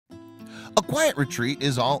A quiet retreat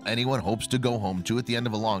is all anyone hopes to go home to at the end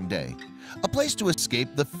of a long day, a place to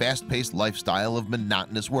escape the fast-paced lifestyle of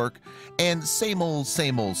monotonous work and same old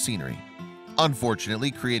scenery.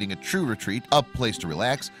 Unfortunately, creating a true retreat, a place to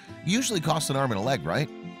relax, usually costs an arm and a leg, right?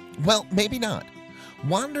 Well, maybe not.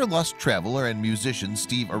 Wanderlust traveler and musician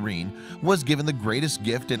Steve Areen was given the greatest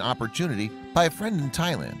gift and opportunity by a friend in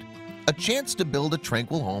Thailand, a chance to build a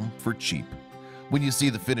tranquil home for cheap. When you see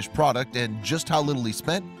the finished product and just how little he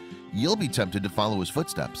spent, you'll be tempted to follow his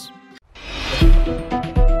footsteps.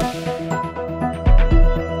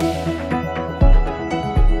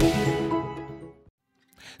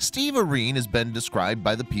 Steve Areen has been described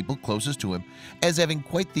by the people closest to him as having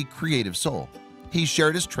quite the creative soul. He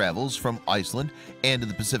shared his travels from Iceland and to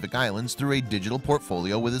the Pacific Islands through a digital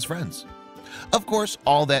portfolio with his friends. Of course,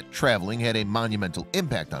 all that traveling had a monumental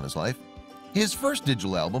impact on his life. His first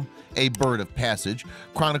digital album, A Bird of Passage,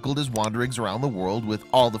 chronicled his wanderings around the world with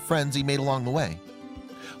all the friends he made along the way.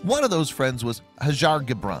 One of those friends was Hajar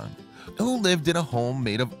Gibran, who lived in a home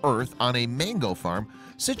made of earth on a mango farm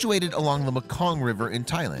situated along the Mekong River in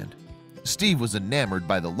Thailand. Steve was enamored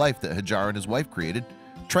by the life that Hajar and his wife created,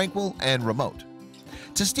 tranquil and remote.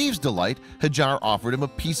 To Steve's delight, Hajar offered him a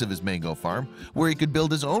piece of his mango farm where he could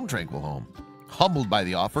build his own tranquil home. Humbled by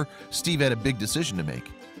the offer, Steve had a big decision to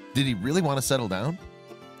make. Did he really want to settle down?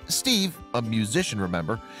 Steve, a musician,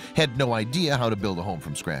 remember, had no idea how to build a home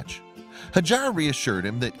from scratch. Hajar reassured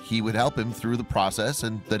him that he would help him through the process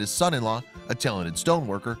and that his son-in-law, a talented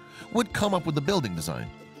stoneworker, would come up with the building design.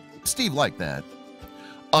 Steve liked that.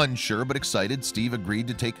 Unsure but excited, Steve agreed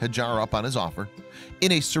to take Hajar up on his offer.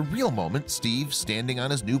 In a surreal moment, Steve, standing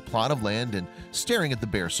on his new plot of land and staring at the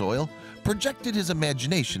bare soil, projected his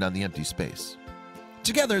imagination on the empty space.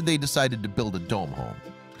 Together, they decided to build a dome home.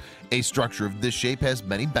 A structure of this shape has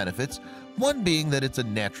many benefits, one being that it's a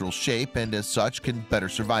natural shape and as such can better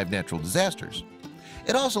survive natural disasters.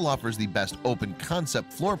 It also offers the best open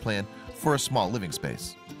concept floor plan for a small living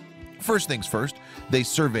space. First things first, they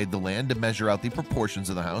surveyed the land to measure out the proportions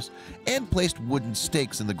of the house and placed wooden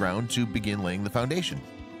stakes in the ground to begin laying the foundation.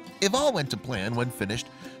 If all went to plan, when finished,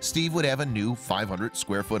 Steve would have a new 500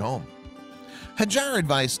 square foot home. Hajar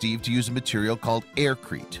advised Steve to use a material called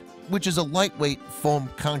aircrete, which is a lightweight foam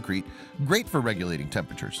concrete great for regulating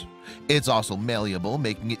temperatures. It's also malleable,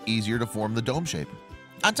 making it easier to form the dome shape.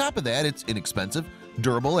 On top of that, it's inexpensive,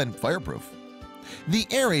 durable, and fireproof. The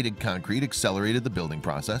aerated concrete accelerated the building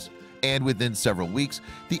process, and within several weeks,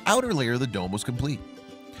 the outer layer of the dome was complete.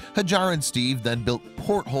 Hajar and Steve then built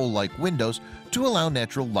porthole-like windows to allow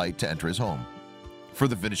natural light to enter his home. For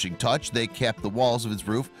the finishing touch, they capped the walls of his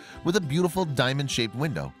roof with a beautiful diamond-shaped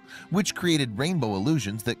window, which created rainbow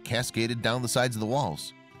illusions that cascaded down the sides of the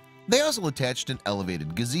walls. They also attached an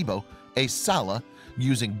elevated gazebo, a sala,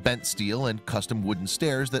 using bent steel and custom wooden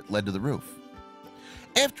stairs that led to the roof.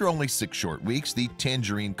 After only 6 short weeks, the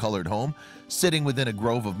tangerine-colored home, sitting within a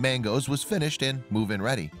grove of mangoes, was finished and move-in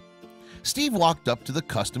ready. Steve walked up to the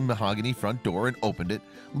custom mahogany front door and opened it,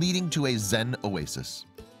 leading to a Zen oasis.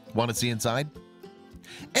 Want to see inside?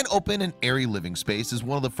 An open and airy living space is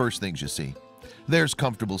one of the first things you see. There's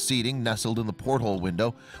comfortable seating nestled in the porthole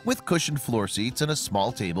window with cushioned floor seats and a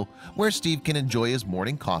small table where Steve can enjoy his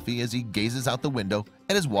morning coffee as he gazes out the window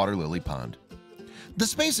at his water lily pond. The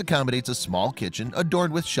space accommodates a small kitchen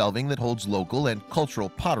adorned with shelving that holds local and cultural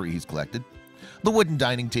pottery he's collected. The wooden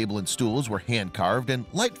dining table and stools were hand-carved and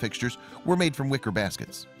light fixtures were made from wicker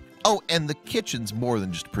baskets. Oh, and the kitchen's more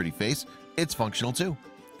than just a pretty face, it's functional too.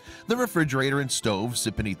 The refrigerator and stove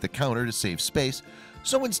sit beneath the counter to save space,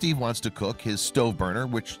 so when Steve wants to cook, his stove burner,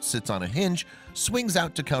 which sits on a hinge, swings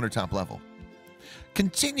out to countertop level.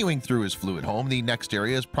 Continuing through his fluid home, the next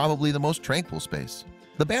area is probably the most tranquil space,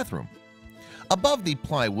 the bathroom. Above the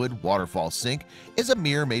plywood waterfall sink is a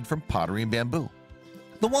mirror made from pottery and bamboo.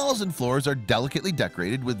 The walls and floors are delicately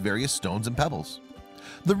decorated with various stones and pebbles.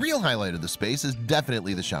 The real highlight of the space is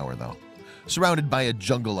definitely the shower, though. Surrounded by a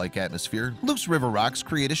jungle-like atmosphere, loose river rocks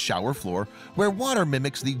create a shower floor where water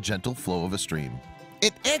mimics the gentle flow of a stream.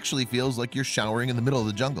 It actually feels like you're showering in the middle of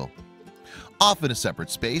the jungle. Off in a separate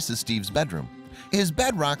space is Steve's bedroom. His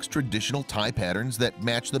bed rocks traditional Thai patterns that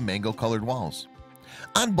match the mango-colored walls.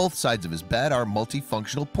 On both sides of his bed are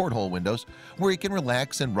multifunctional porthole windows where he can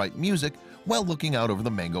relax and write music while looking out over the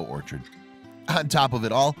mango orchard. On top of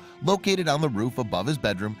it all, located on the roof above his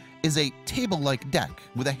bedroom, is a table-like deck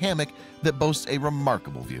with a hammock that boasts a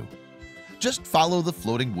remarkable view. Just follow the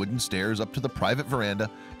floating wooden stairs up to the private veranda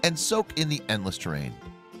and soak in the endless terrain.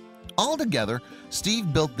 Altogether,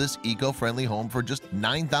 Steve built this eco-friendly home for just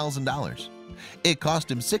 $9,000. It cost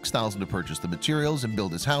him $6,000 to purchase the materials and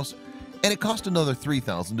build his house, and it cost another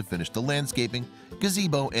 $3,000 to finish the landscaping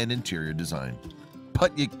gazebo, and interior design.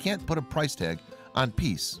 But you can't put a price tag on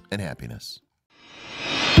peace and happiness.